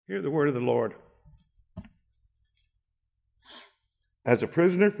Hear the word of the Lord. As a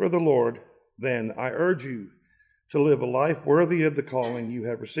prisoner for the Lord, then I urge you to live a life worthy of the calling you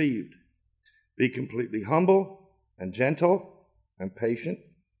have received. Be completely humble and gentle and patient.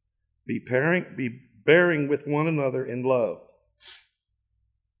 Be bearing with one another in love.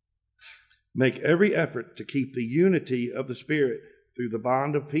 Make every effort to keep the unity of the Spirit through the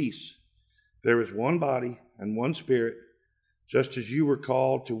bond of peace. There is one body and one Spirit, just as you were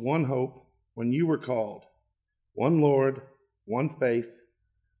called to one hope when you were called. One Lord, one faith,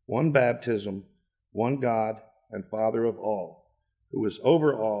 one baptism, one God and Father of all, who is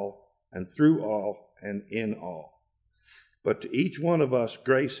over all and through all and in all. But to each one of us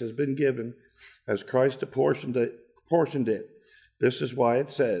grace has been given as Christ apportioned it. This is why it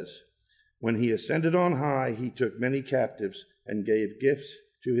says, when he ascended on high, he took many captives and gave gifts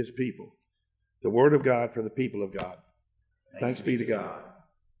to his people. The word of God for the people of God. Thanks be to God.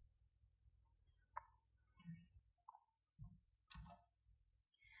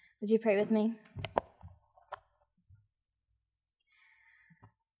 Would you pray with me?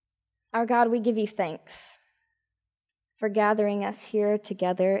 Our God, we give you thanks for gathering us here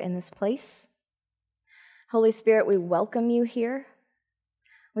together in this place. Holy Spirit, we welcome you here.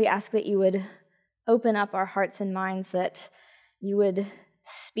 We ask that you would open up our hearts and minds, that you would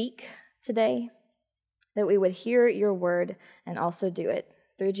speak today, that we would hear your word and also do it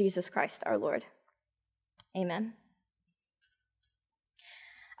through Jesus Christ our Lord. Amen.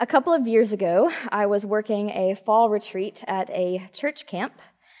 A couple of years ago, I was working a fall retreat at a church camp,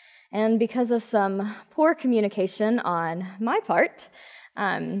 and because of some poor communication on my part,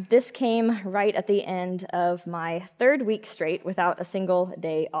 this came right at the end of my third week straight without a single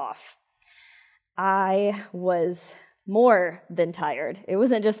day off. I was more than tired. It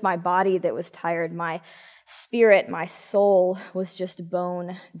wasn't just my body that was tired. My spirit, my soul was just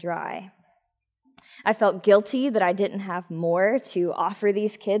bone dry. I felt guilty that I didn't have more to offer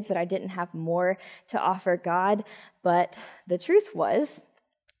these kids, that I didn't have more to offer God, but the truth was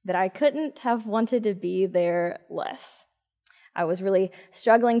that I couldn't have wanted to be there less. I was really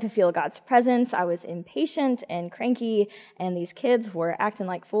struggling to feel God's presence. I was impatient and cranky, and these kids were acting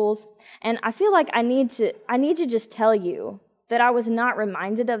like fools. And I feel like I need to just tell you that I was not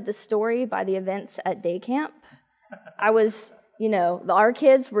reminded of this story by the events at day camp. Our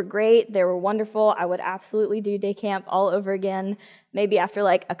kids were great. They were wonderful. I would absolutely do day camp all over again, maybe after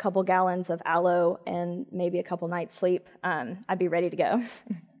like a couple gallons of aloe and maybe a couple nights sleep. I'd be ready to go.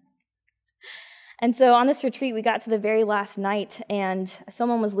 And so on this retreat, we got to the very last night, and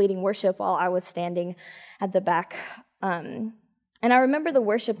someone was leading worship while I was standing at the back. And I remember the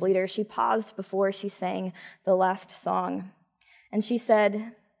worship leader, she paused before she sang the last song. And she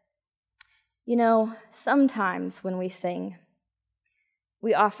said, sometimes when we sing,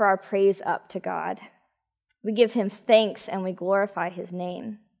 we offer our praise up to God. We give him thanks and we glorify his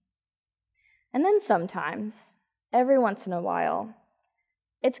name. And then sometimes, every once in a while,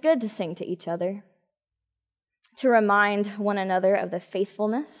 it's good to sing to each other, to remind one another of the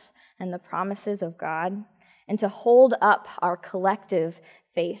faithfulness and the promises of God, and to hold up our collective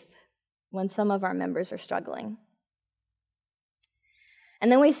faith when some of our members are struggling. And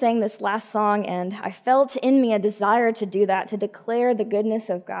then we sang this last song, and I felt in me a desire to do that, to declare the goodness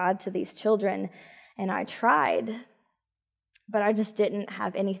of God to these children, and I tried, but I just didn't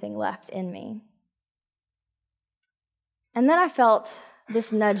have anything left in me. And then I felt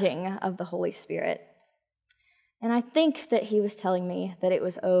this nudging of the Holy Spirit. And I think that he was telling me that it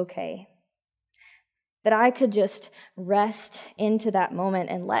was okay, that I could just rest into that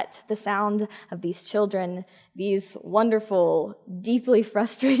moment and let the sound of these children, these wonderful, deeply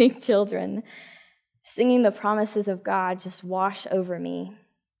frustrating children, singing the promises of God just wash over me,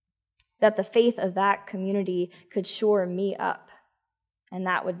 that the faith of that community could shore me up, and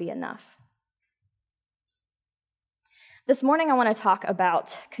that would be enough. This morning, I want to talk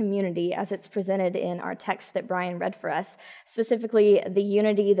about community as it's presented in our text that Brian read for us, specifically the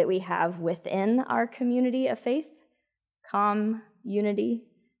unity that we have within our community of faith, unity.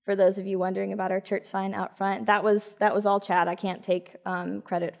 For those of you wondering about our church sign out front, that was all Chad. I can't take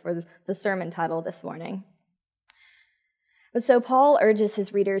credit for the sermon title this morning. But so Paul urges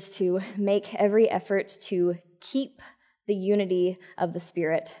his readers to make every effort to keep the unity of the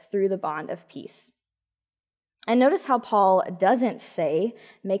Spirit through the bond of peace. And notice how Paul doesn't say,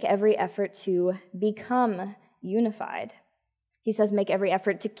 make every effort to become unified. He says, make every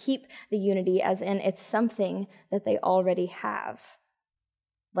effort to keep the unity, as in it's something that they already have.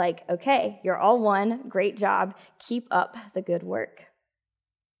 Like, okay, you're all one, great job, keep up the good work.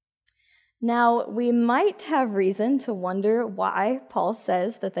 Now, we might have reason to wonder why Paul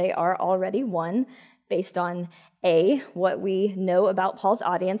says that they are already one, based on what we know about Paul's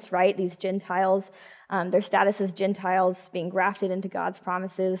audience, right? These Gentiles, their status as Gentiles being grafted into God's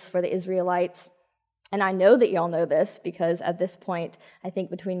promises for the Israelites. And I know that y'all know this because at this point, I think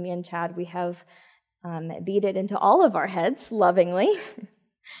between me and Chad, we have beat it into all of our heads lovingly.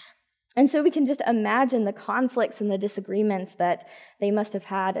 And so we can just imagine the conflicts and the disagreements that they must have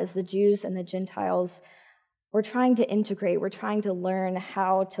had as the Jews and the Gentiles were trying to integrate, were trying to learn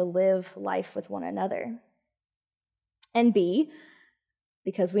how to live life with one another. And B,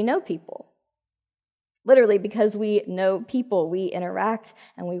 because we know people. Literally, because we know people, we interact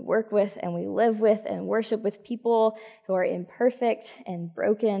and we work with and we live with and worship with people who are imperfect and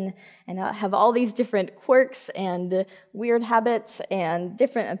broken and have all these different quirks and weird habits and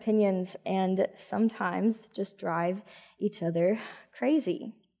different opinions and sometimes just drive each other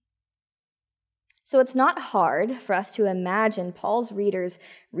crazy. So it's not hard for us to imagine Paul's readers,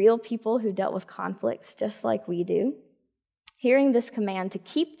 real people who dealt with conflicts just like we do, hearing this command to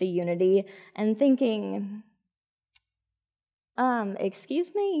keep the unity and thinking,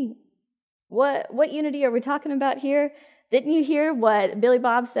 excuse me, what unity are we talking about here? Didn't you hear what Billy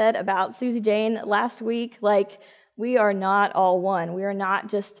Bob said about Susie Jane last week? Like, we are not all one. We are not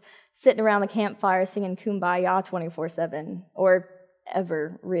just sitting around the campfire singing Kumbaya 24/7, or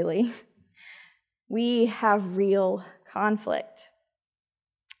ever, really. We have real conflict.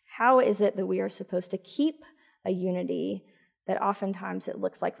 How is it that we are supposed to keep a unity that oftentimes it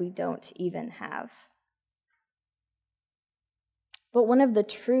looks like we don't even have? But one of the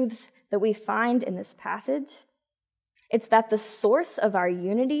truths that we find in this passage, it's that the source of our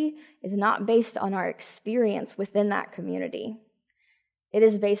unity is not based on our experience within that community. It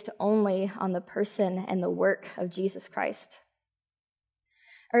is based only on the person and the work of Jesus Christ.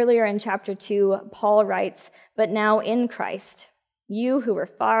 Earlier in chapter 2, Paul writes, "But now in Christ, you who were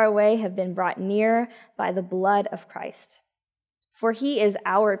far away have been brought near by the blood of Christ. For he is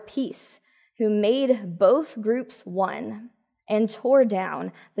our peace, who made both groups one and tore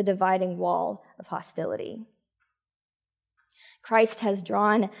down the dividing wall of hostility." Christ has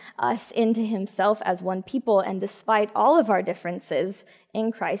drawn us into himself as one people, and despite all of our differences,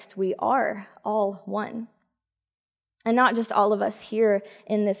 in Christ we are all one. And not just all of us here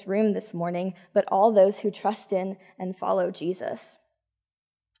in this room this morning, but all those who trust in and follow Jesus.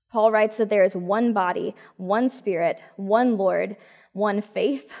 Paul writes that there is one body, one Spirit, one Lord, one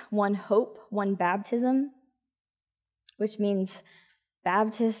faith, one hope, one baptism, which means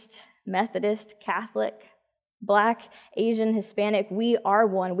Baptist, Methodist, Catholic, Black, Asian, Hispanic, we are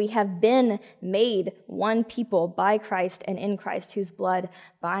one. We have been made one people by Christ and in Christ, whose blood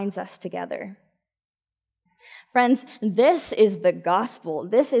binds us together. Friends, this is the gospel.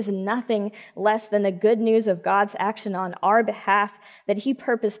 This is nothing less than the good news of God's action on our behalf that he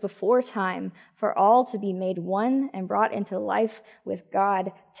purposed before time for all to be made one and brought into life with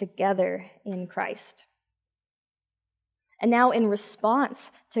God together in Christ. And now in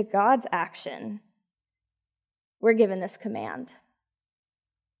response to God's action, we're given this command.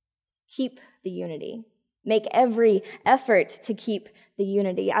 Keep the unity. Make every effort to keep the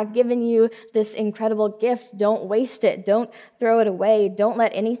unity. I've given you this incredible gift. Don't waste it. Don't throw it away. Don't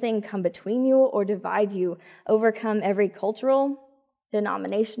let anything come between you or divide you. Overcome every cultural,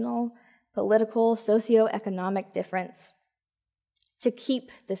 denominational, political, socioeconomic difference to keep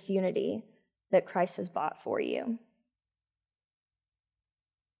this unity that Christ has bought for you.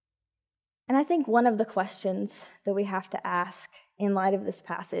 And I think one of the questions that we have to ask in light of this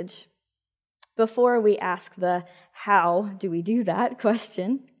passage, before we ask the how do we do that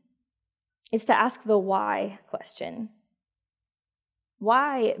question, is to ask the why question.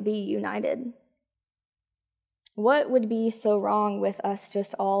 Why be united? What would be so wrong with us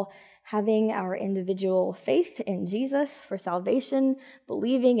just all having our individual faith in Jesus for salvation,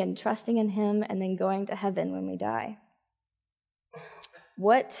 believing and trusting in him, and then going to heaven when we die?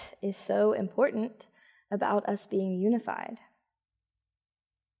 What is so important about us being unified?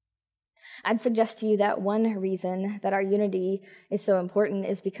 I'd suggest to you that one reason that our unity is so important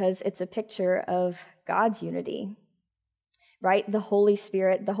is because it's a picture of God's unity, right? The Holy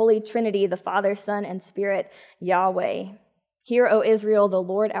Spirit, the Holy Trinity, the Father, Son, and Spirit, Yahweh. Hear, O Israel, the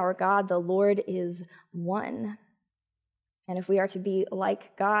Lord our God, the Lord is one. And if we are to be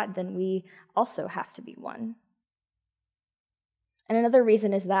like God, then we also have to be one. And another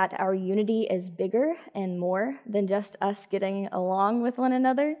reason is that our unity is bigger and more than just us getting along with one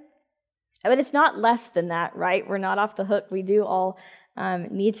another. But it's not less than that, right? We're not off the hook. We do all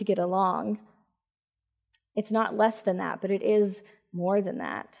need to get along. It's not less than that, but it is more than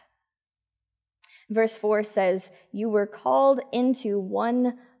that. Verse 4 says, "You were called into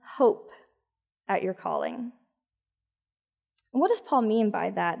one hope at your calling." And what does Paul mean by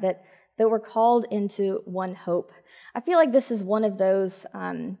that? That we're called into one hope. I feel like this is one of those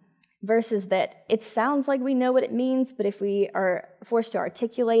verses that it sounds like we know what it means, but if we are forced to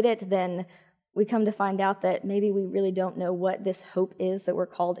articulate it, then we come to find out that maybe we really don't know what this hope is that we're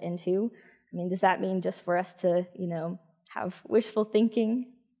called into. I mean, does that mean just for us to, have wishful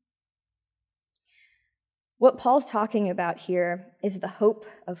thinking? What Paul's talking about here is the hope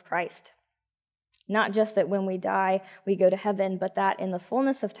of Christ. Not just that when we die, we go to heaven, but that in the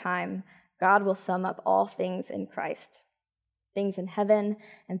fullness of time, God will sum up all things in Christ. Things in heaven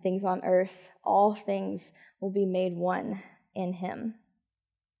and things on earth, all things will be made one in him.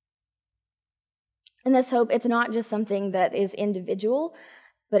 And this hope, it's not just something that is individual,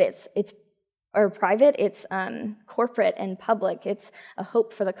 but it's private, it's corporate and public. It's a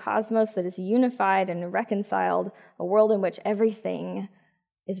hope for the cosmos that is unified and reconciled, a world in which everything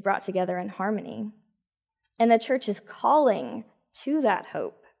is brought together in harmony. And the church's calling to that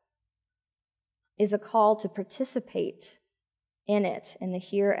hope is a call to participate in it in the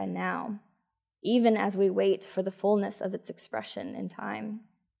here and now, even as we wait for the fullness of its expression in time.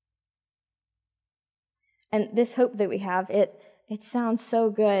 And this hope that we have, it sounds so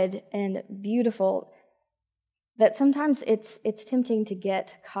good and beautiful that sometimes it's tempting to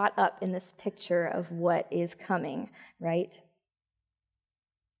get caught up in this picture of what is coming, right?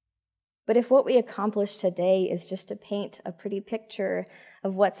 But if what we accomplish today is just to paint a pretty picture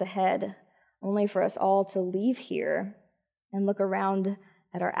of what's ahead, only for us all to leave here and look around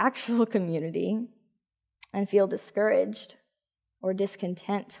at our actual community and feel discouraged or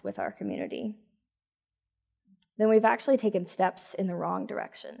discontent with our community, then we've actually taken steps in the wrong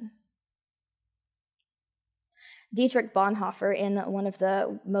direction. Dietrich Bonhoeffer, in one of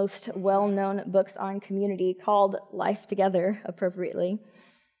the most well-known books on community called Life Together, appropriately,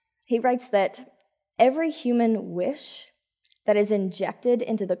 he writes that every human wish that is injected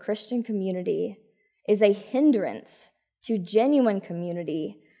into the Christian community is a hindrance to genuine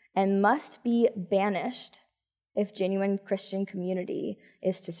community and must be banished if genuine Christian community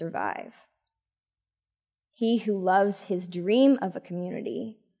is to survive. He who loves his dream of a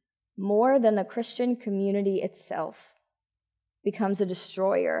community more than the Christian community itself becomes a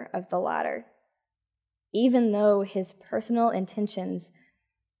destroyer of the latter, even though his personal intentions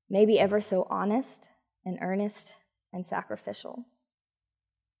may be ever so honest and earnest and sacrificial.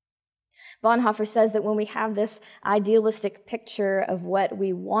 Bonhoeffer says that when we have this idealistic picture of what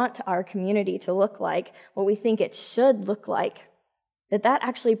we want our community to look like, what we think it should look like, that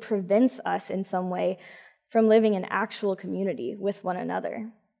actually prevents us in some way from living in actual community with one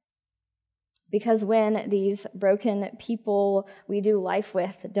another. Because when these broken people we do life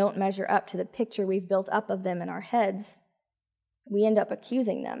with don't measure up to the picture we've built up of them in our heads, we end up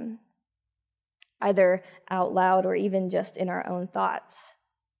accusing them, either out loud or even just in our own thoughts,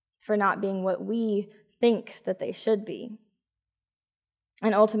 for not being what we think that they should be.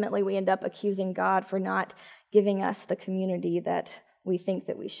 And ultimately, we end up accusing God for not giving us the community that we think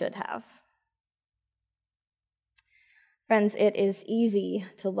that we should have. Friends, it is easy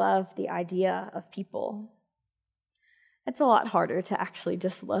to love the idea of people. It's a lot harder to actually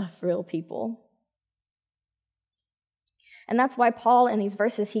just love real people. And that's why Paul, in these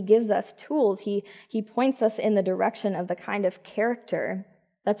verses, he gives us tools. He points us in the direction of the kind of character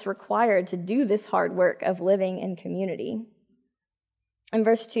that's required to do this hard work of living in community. In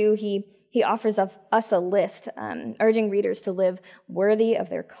verse 2, he offers us a list, urging readers to live worthy of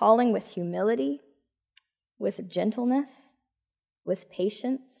their calling with humility, with gentleness, with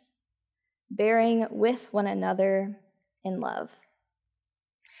patience, bearing with one another in love.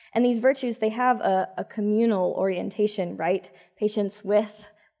 And these virtues, they have a communal orientation, right? Patience with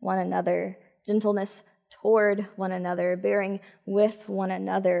one another, gentleness toward one another, bearing with one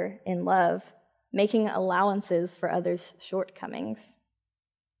another in love, making allowances for others' shortcomings.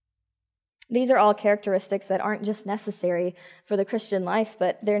 These are all characteristics that aren't just necessary for the Christian life,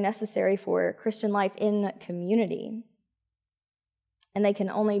 but they're necessary for Christian life in community. And they can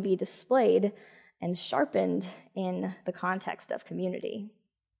only be displayed and sharpened in the context of community.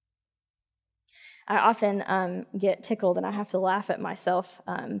 I often get tickled and I have to laugh at myself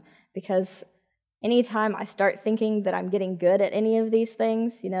because anytime I start thinking that I'm getting good at any of these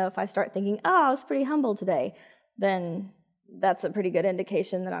things, if I start thinking, I was pretty humble today, then that's a pretty good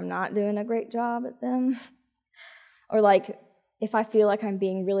indication that I'm not doing a great job at them. Or like, if I feel like I'm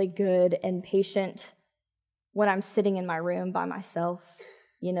being really good and patient when I'm sitting in my room by myself,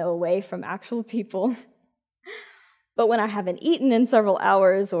 away from actual people. But when I haven't eaten in several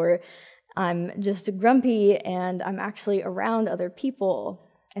hours, or I'm just grumpy and I'm actually around other people,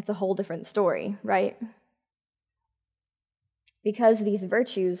 it's a whole different story, right? Because these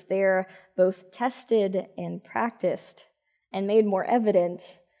virtues, they're both tested and practiced and made more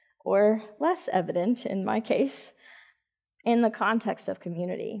evident, or less evident in my case, in the context of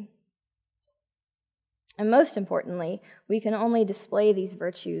community. And most importantly, we can only display these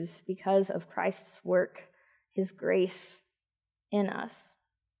virtues because of Christ's work, his grace in us.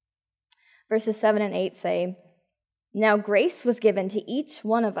 Verses 7 and 8 say, "Now grace was given to each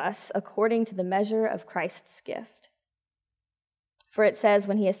one of us according to the measure of Christ's gift. For it says,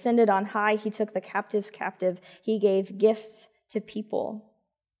 when he ascended on high, he took the captives captive. He gave gifts to people."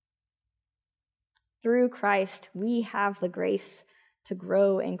 Through Christ, we have the grace to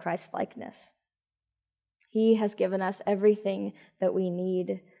grow in Christ-likeness. He has given us everything that we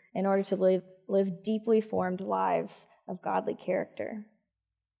need in order to live deeply formed lives of godly character.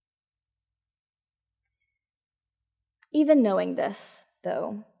 Even knowing this,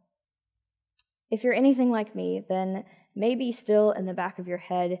 though, if you're anything like me, then maybe still in the back of your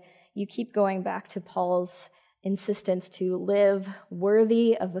head, you keep going back to Paul's insistence to live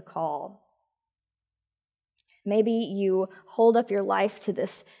worthy of the call. Maybe you hold up your life to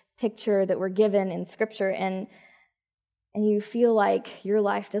this picture that we're given in Scripture, and you feel like your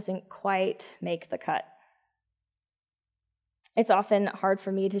life doesn't quite make the cut. It's often hard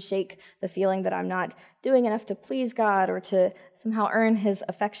for me to shake the feeling that I'm not doing enough to please God or to somehow earn his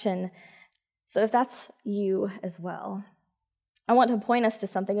affection. So if that's you as well, I want to point us to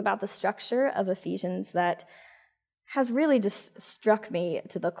something about the structure of Ephesians that has really just struck me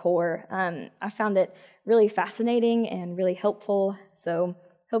to the core. I found it really fascinating and really helpful, so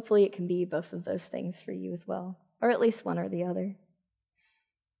hopefully it can be both of those things for you as well, or at least one or the other.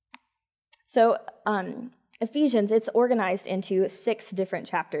 So Ephesians, it's organized into 6 different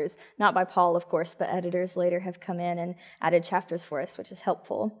chapters, not by Paul, of course, but editors later have come in and added chapters for us, which is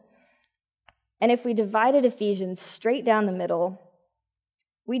helpful. And if we divided Ephesians straight down the middle,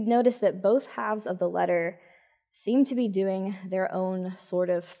 we'd notice that both halves of the letter seem to be doing their own sort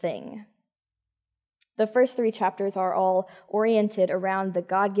of thing. The first 3 chapters are all oriented around the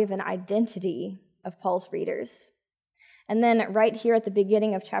God-given identity of Paul's readers. And then right here at the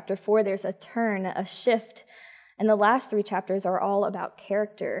beginning of chapter 4, there's a turn, a shift, and the last 3 chapters are all about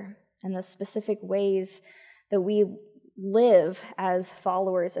character and the specific ways that we live as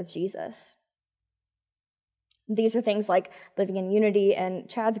followers of Jesus. These are things like living in unity, and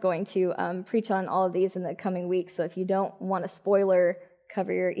Chad's going to preach on all of these in the coming weeks, so if you don't want a spoiler,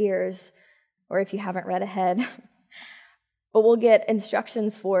 cover your ears, or if you haven't read ahead. But we'll get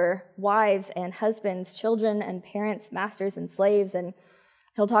instructions for wives and husbands, children and parents, masters and slaves, and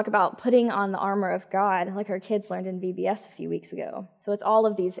he'll talk about putting on the armor of God, like our kids learned in VBS a few weeks ago. So it's all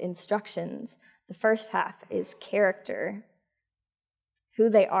of these instructions. The first half is character, who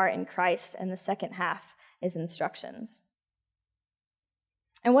they are in Christ, and the second half is instructions.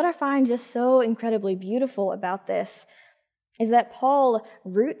 And what I find just so incredibly beautiful about this is that Paul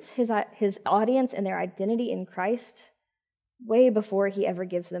roots his audience and their identity in Christ way before he ever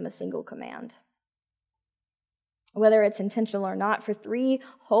gives them a single command. Whether it's intentional or not, for 3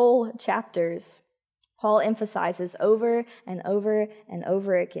 whole chapters, Paul emphasizes over and over and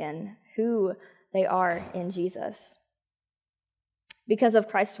over again who they are in Jesus. Because of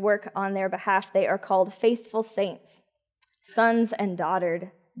Christ's work on their behalf, they are called faithful saints, sons and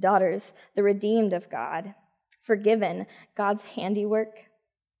daughters, the redeemed of God, forgiven, God's handiwork,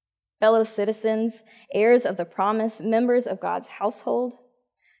 fellow citizens, heirs of the promise, members of God's household,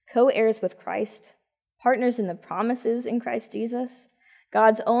 co-heirs with Christ, partners in the promises in Christ Jesus,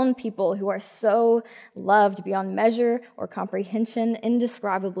 God's own people who are so loved beyond measure or comprehension,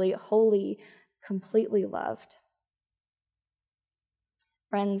 indescribably holy, completely loved.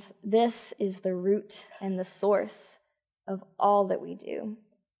 Friends, this is the root and the source of all that we do.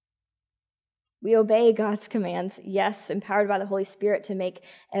 We obey God's commands, yes, empowered by the Holy Spirit to make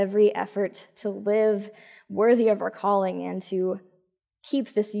every effort to live worthy of our calling and to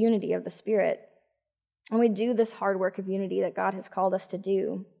keep this unity of the Spirit. And we do this hard work of unity that God has called us to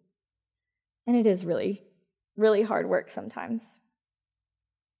do. And it is really, really hard work sometimes.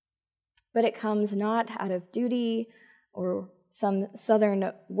 But it comes not out of duty or some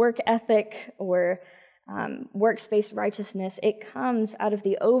Southern work ethic or works-based righteousness. It comes out of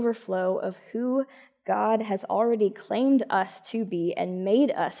the overflow of who God has already claimed us to be and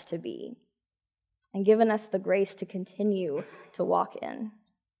made us to be, and given us the grace to continue to walk in,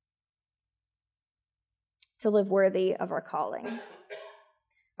 to live worthy of our calling.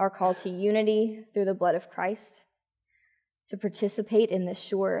 Our call to unity through the blood of Christ, to participate in the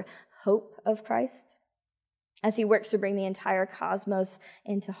sure hope of Christ as he works to bring the entire cosmos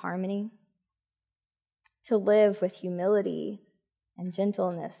into harmony, to live with humility and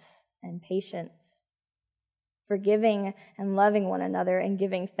gentleness and patience, forgiving and loving one another and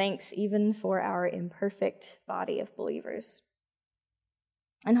giving thanks even for our imperfect body of believers,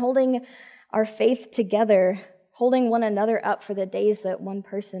 and holding our faith together, holding one another up for the days that one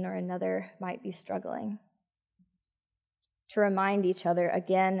person or another might be struggling, to remind each other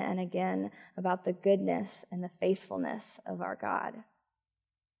again and again about the goodness and the faithfulness of our God.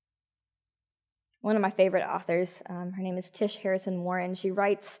 One of my favorite authors, her name is Tish Harrison Warren. She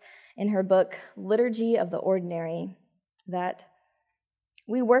writes in her book, Liturgy of the Ordinary, that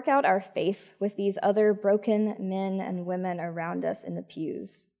we work out our faith with these other broken men and women around us in the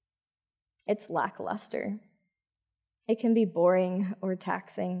pews. It's lackluster. It can be boring or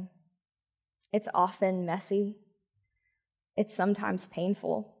taxing. It's often messy. It's sometimes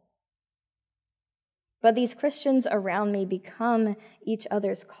painful. But these Christians around me become each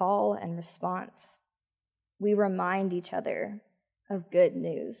other's call and response. We remind each other of good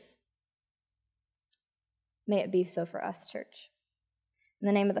news. May it be so for us, church. In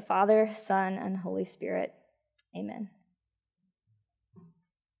the name of the Father, Son, and Holy Spirit, amen.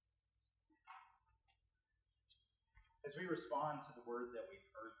 As we respond to the word that we've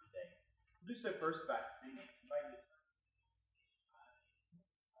heard today, we'll do so first by singing.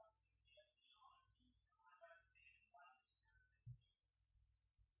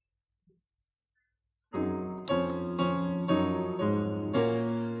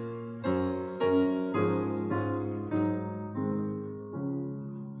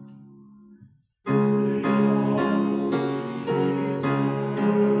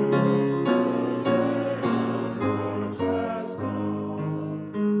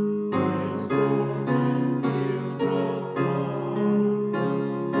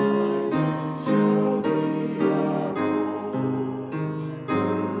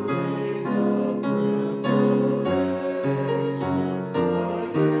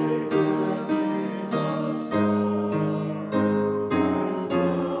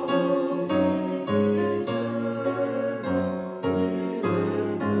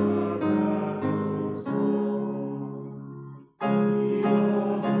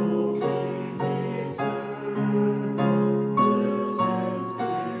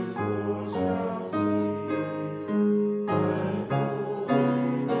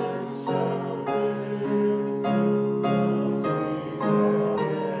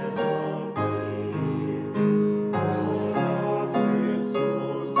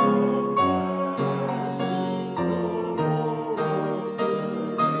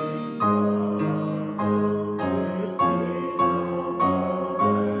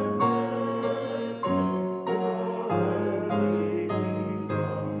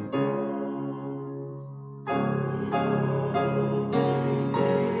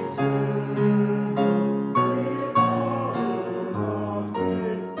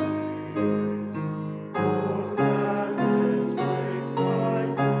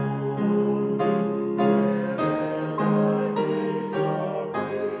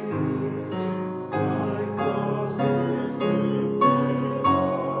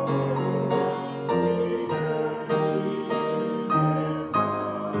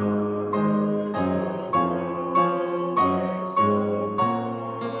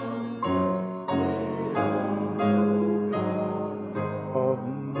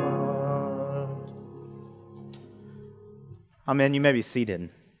 Amen. You may be seated.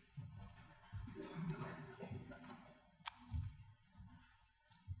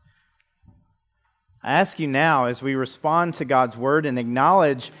 I ask you now, as we respond to God's word and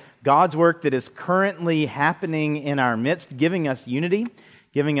acknowledge God's work that is currently happening in our midst, giving us unity,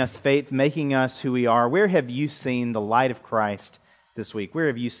 giving us faith, making us who we are, where have you seen the light of Christ this week? Where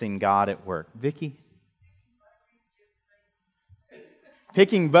have you seen God at work? Vicki?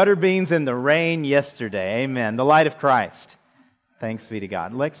 Picking butter beans in the rain yesterday. Amen. The light of Christ. Thanks be to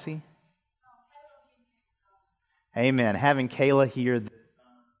God. Lexi? Amen. Having Kayla here.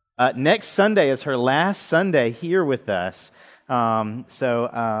 Next Sunday is her last Sunday here with us.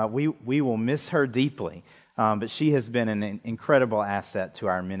 So we will miss her deeply. But she has been an incredible asset to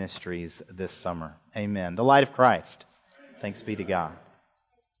our ministries this summer. Amen. The light of Christ. Thanks be to God.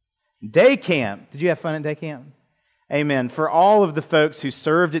 Day camp. Did you have fun at day camp? Amen. For all of the folks who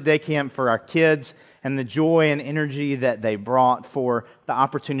served at day camp, for our kids, and the joy and energy that they brought, for the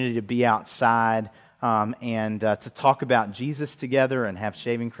opportunity to be outside and to talk about Jesus together and have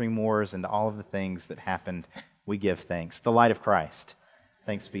shaving cream wars and all of the things that happened, we give thanks. The light of Christ.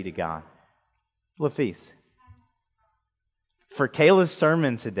 Thanks be to God. Lafise. For Kayla's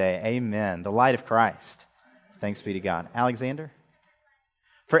sermon today, amen. The light of Christ. Thanks be to God. Alexander?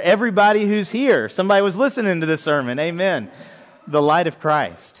 For everybody who's here, somebody was listening to this sermon, amen. The light of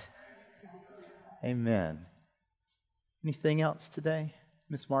Christ. Amen. Anything else today,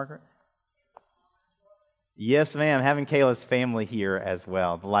 Miss Margaret? Yes, ma'am. Having Kayla's family here as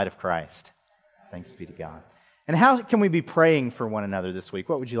well. The light of Christ. Thanks be to God. And how can we be praying for one another this week?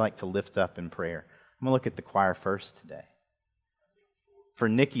 What would you like to lift up in prayer? I'm going to look at the choir first today. For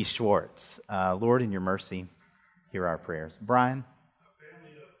Nikki Schwartz, Lord, in your mercy, hear our prayers. Brian?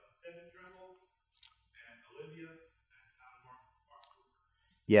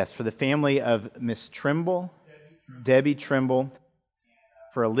 Yes, for the family of Miss Trimble, Debbie Trimble,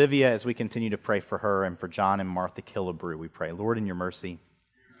 for Olivia as we continue to pray for her, and for John and Martha Killebrew, we pray. Lord, in your mercy,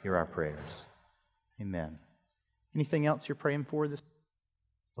 hear our prayers. Amen. Anything else you're praying for this?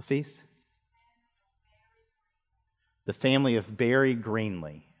 Lafise? The family of Barry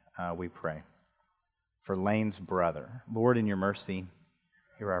Greenlee, we pray. For Lane's brother. Lord, in your mercy,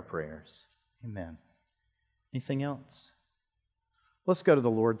 hear our prayers. Amen. Anything else? Let's go to the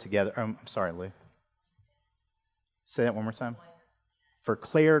Lord together. I'm sorry, Lou. Say that one more time. For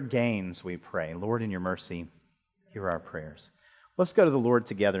Claire Gaines, we pray. Lord, in your mercy, hear our prayers. Let's go to the Lord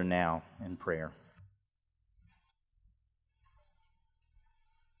together now in prayer.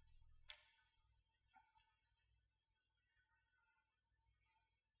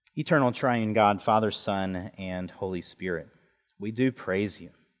 Eternal triune God, Father, Son, and Holy Spirit, we do praise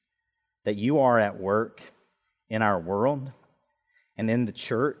you that you are at work in our world and in the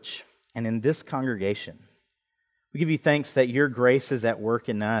church and in this congregation. We give you thanks that your grace is at work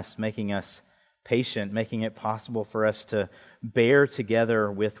in us, making us patient, making it possible for us to bear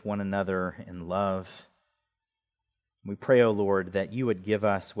together with one another in love. We pray, O Lord, that you would give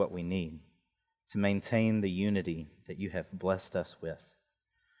us what we need to maintain the unity that you have blessed us with.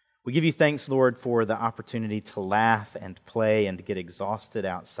 We give you thanks, Lord, for the opportunity to laugh and play and to get exhausted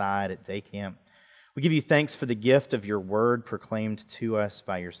outside at day camp. We give you thanks for the gift of your word proclaimed to us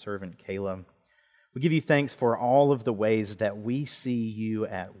by your servant Caleb. We give you thanks for all of the ways that we see you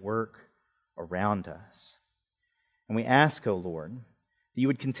at work around us. And we ask, O Lord, that you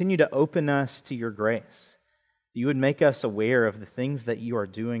would continue to open us to your grace, that you would make us aware of the things that you are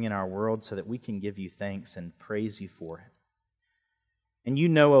doing in our world so that we can give you thanks and praise you for it. And you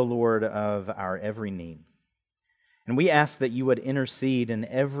know, O Lord, of our every need. And we ask that you would intercede in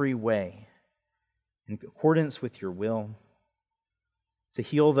every way in accordance with your will, to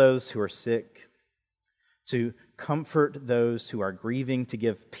heal those who are sick, to comfort those who are grieving, to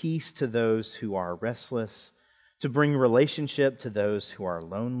give peace to those who are restless, to bring relationship to those who are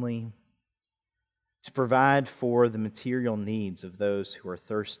lonely, to provide for the material needs of those who are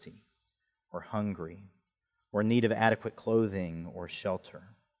thirsty or hungry, or in need of adequate clothing or shelter.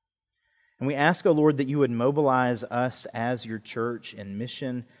 And we ask, O Lord, that you would mobilize us as your church in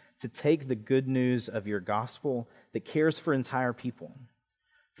mission to take the good news of your gospel that cares for entire people,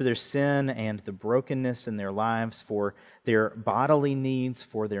 for their sin and the brokenness in their lives, for their bodily needs,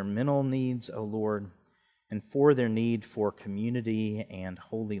 for their mental needs, O Lord, and for their need for community and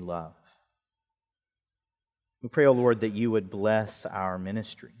holy love. We pray, O Lord, that you would bless our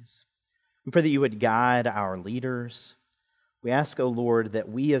ministries. We pray that you would guide our leaders. We ask, O Lord, that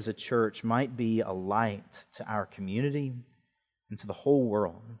we as a church might be a light to our community and to the whole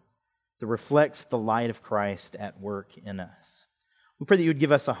world that reflects the light of Christ at work in us. We pray that you would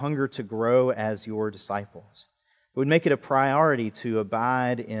give us a hunger to grow as your disciples. It would make it a priority to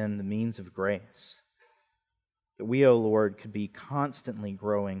abide in the means of grace. That we, O Lord, could be constantly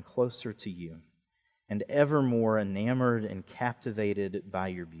growing closer to you and ever more enamored and captivated by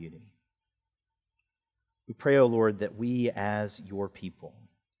your beauty. We pray, O Lord, that we as your people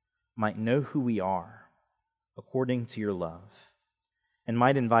might know who we are according to your love and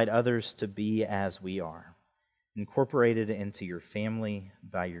might invite others to be as we are, incorporated into your family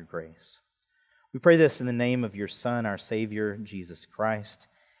by your grace. We pray this in the name of your Son, our Savior, Jesus Christ,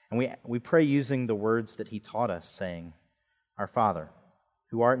 and we pray using the words that he taught us, saying, Our Father,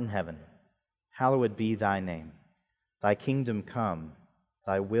 who art in heaven, hallowed be thy name. Thy kingdom come,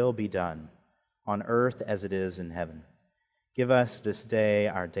 thy will be done, on earth as it is in heaven. Give us this day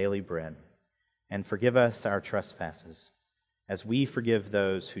our daily bread, and forgive us our trespasses, as we forgive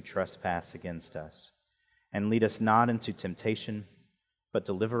those who trespass against us. And lead us not into temptation, but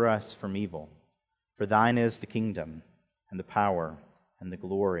deliver us from evil. For thine is the kingdom, and the power, and the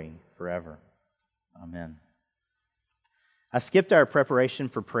glory forever. Amen. I skipped our preparation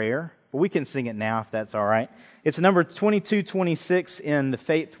for prayer but we can sing it now if that's all right. It's number 2226 in The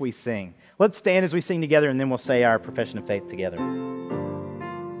Faith We Sing. Let's stand as we sing together, and then we'll say our profession of faith together.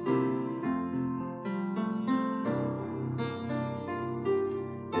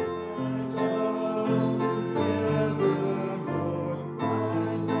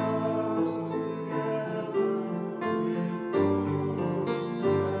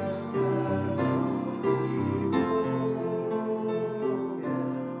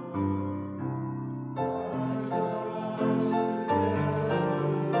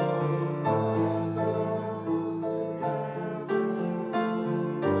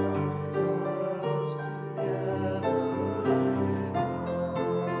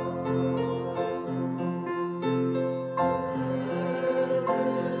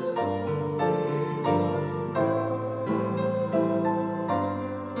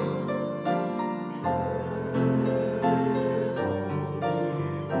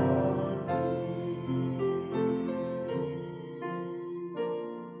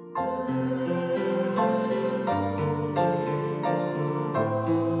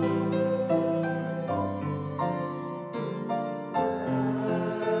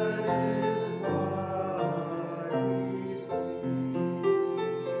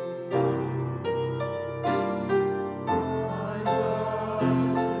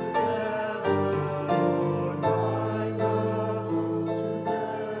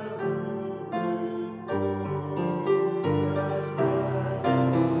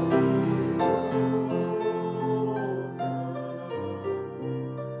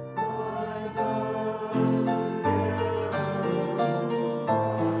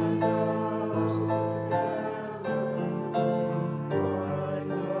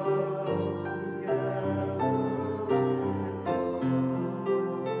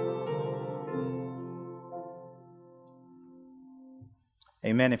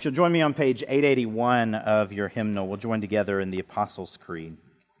 Amen. If you'll join me on page 881 of your hymnal, we'll join together in the Apostles' Creed.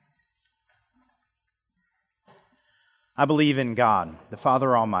 I believe in God, the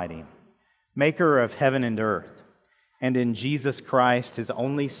Father Almighty, maker of heaven and earth, and in Jesus Christ, his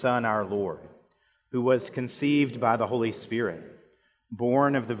only Son, our Lord, who was conceived by the Holy Spirit,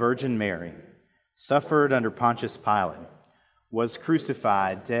 born of the Virgin Mary, suffered under Pontius Pilate, was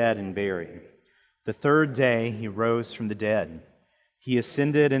crucified, dead, and buried. The third day he rose from the dead. He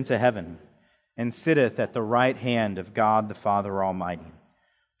ascended into heaven, and sitteth at the right hand of God the Father Almighty.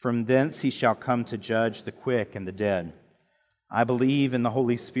 From thence he shall come to judge the quick and the dead. I believe in the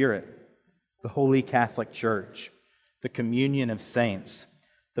Holy Spirit, the holy Catholic Church, the communion of saints,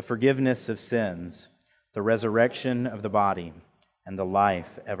 the forgiveness of sins, the resurrection of the body, and the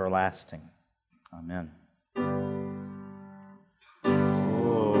life everlasting. Amen.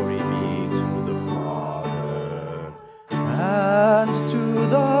 Glory be to the Father, and to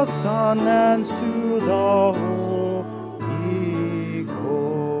the Son, and to the Holy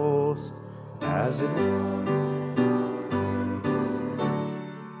Ghost, as it was.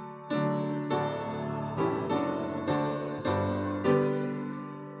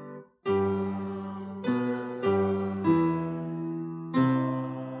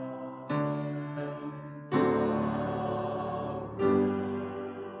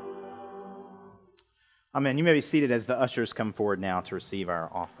 Amen. You may be seated as the ushers come forward now to receive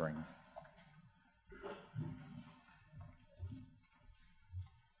our offering.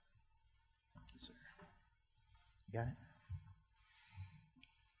 Thank you, sir. You got it?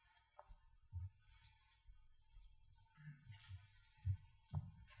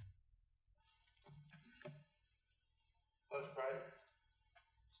 Let's pray.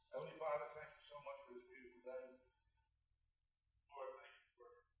 Heavenly Father, thank you so much for this beautiful day. Lord, thank you for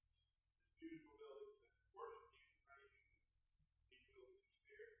this beautiful ability to worship you, praise you, be filled with your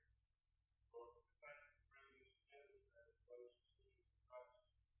Spirit. Lord, thank you for bringing us together as brothers and sisters in Christ.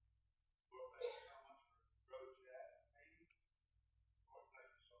 Lord, thank you so much for Brother Jack and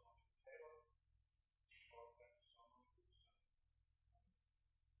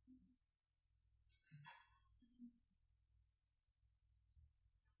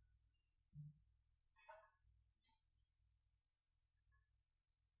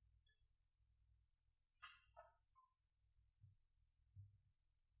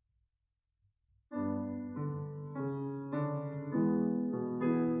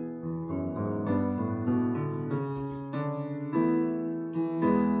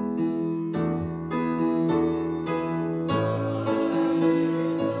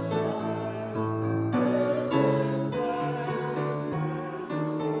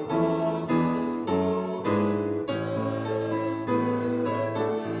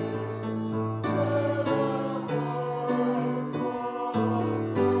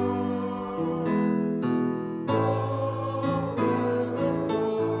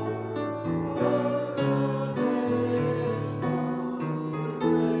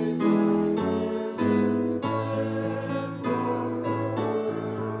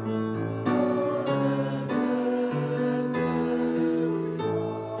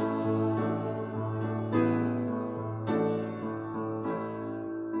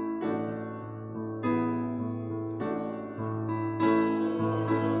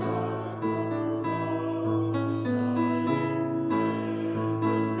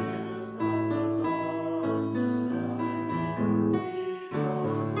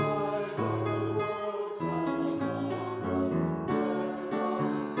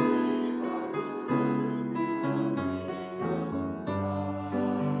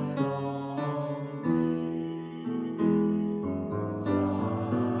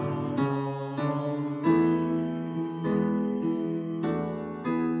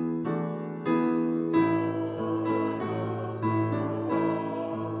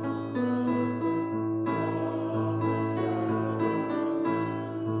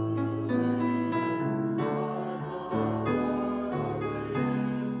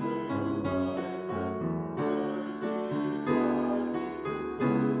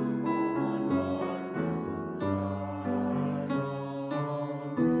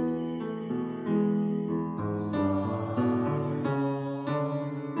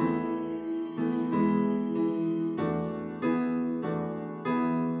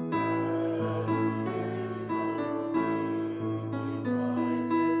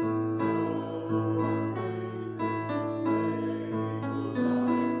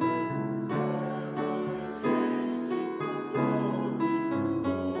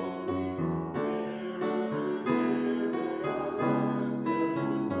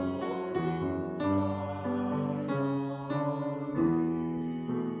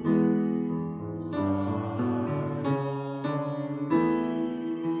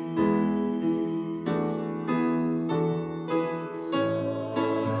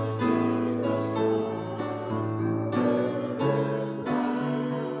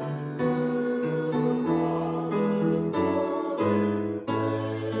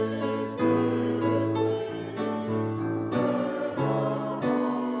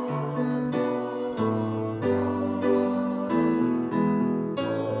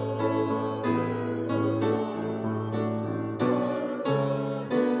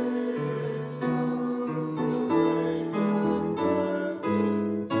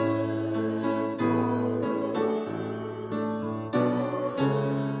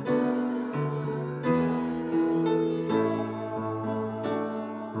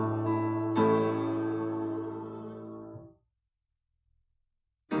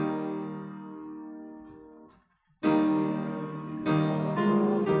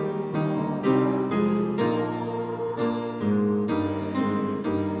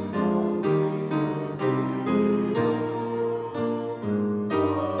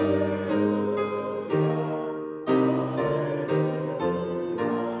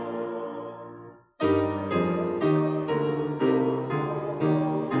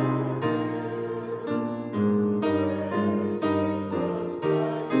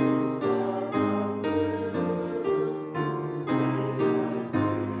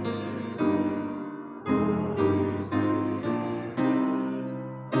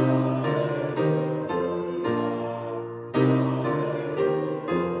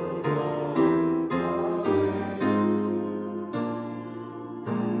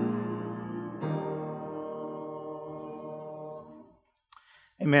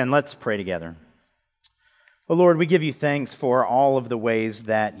Amen. Let's pray together. Oh Lord, we give you thanks for all of the ways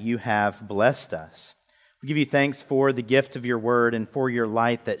that you have blessed us. We give you thanks for the gift of your word and for your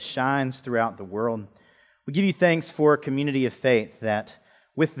light that shines throughout the world. We give you thanks for a community of faith that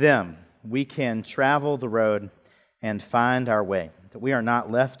with them we can travel the road and find our way, that we are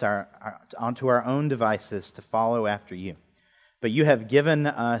not left onto our own devices to follow after you, but you have given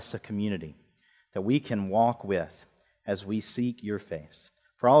us a community that we can walk with as we seek your face.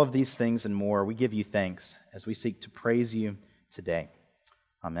 For all of these things and more, we give you thanks as we seek to praise you today.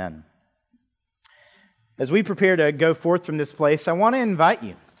 Amen. As we prepare to go forth from this place, I want to invite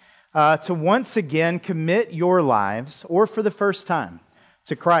you to once again commit your lives, or for the first time,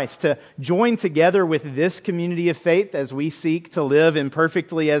 to Christ, to join together with this community of faith as we seek to live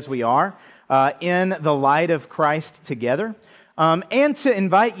imperfectly as we are in the light of Christ together. And to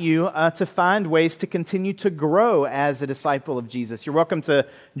invite you to find ways to continue to grow as a disciple of Jesus. You're welcome to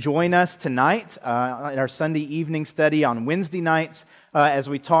join us tonight in our Sunday evening study, on Wednesday nights, as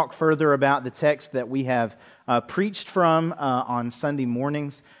we talk further about the text that we have preached from on Sunday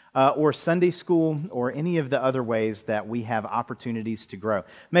mornings, or Sunday school, or any of the other ways that we have opportunities to grow.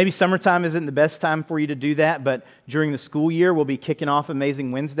 Maybe summertime isn't the best time for you to do that, but during the school year, we'll be kicking off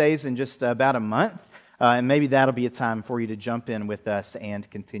Amazing Wednesdays in just about a month. And maybe that'll be a time for you to jump in with us and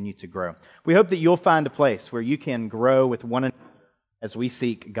continue to grow. We hope that you'll find a place where you can grow with one another as we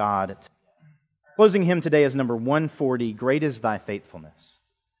seek God. Closing hymn today is number 140, Great is Thy Faithfulness.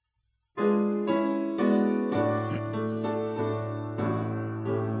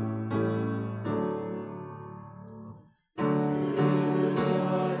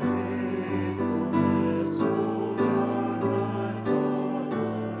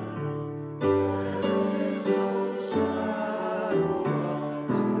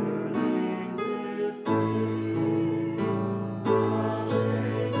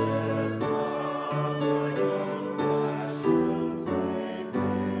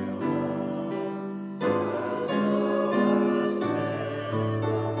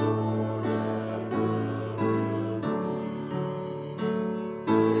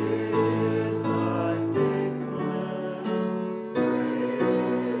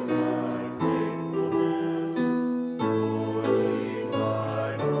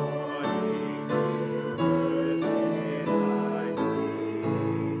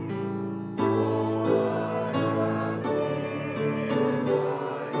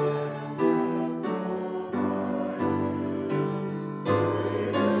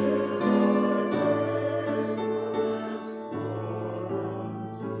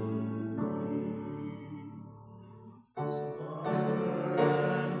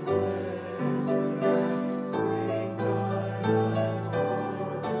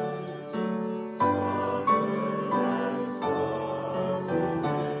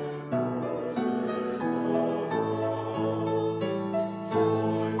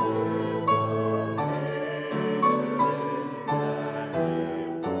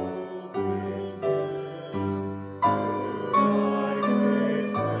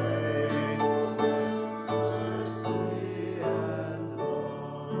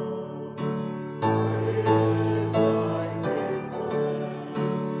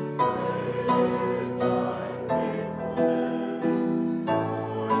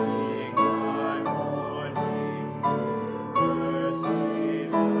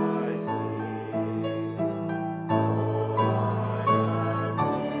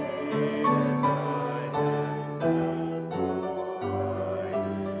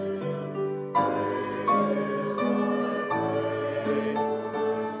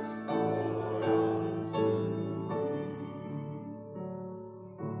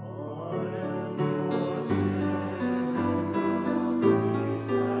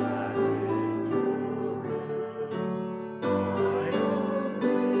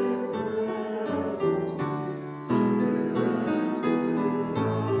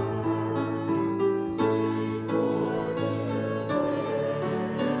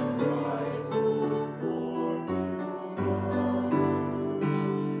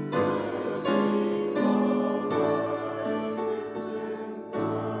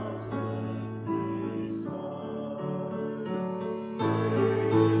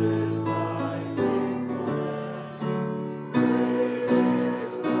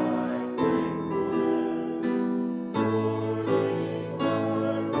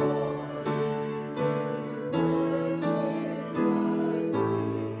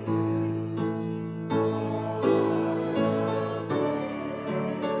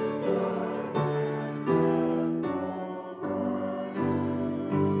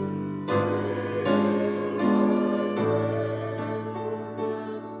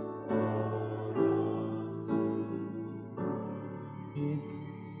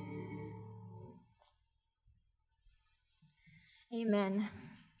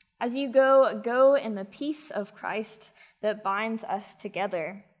 As you go in the peace of Christ that binds us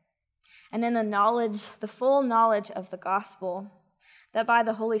together, and in the full knowledge of the gospel, that by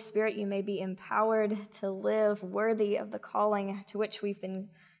the Holy Spirit you may be empowered to live worthy of the calling to which we've been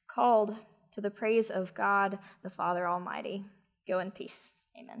called, to the praise of God, the Father Almighty. Go in peace.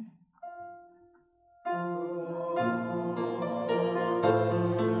 Amen.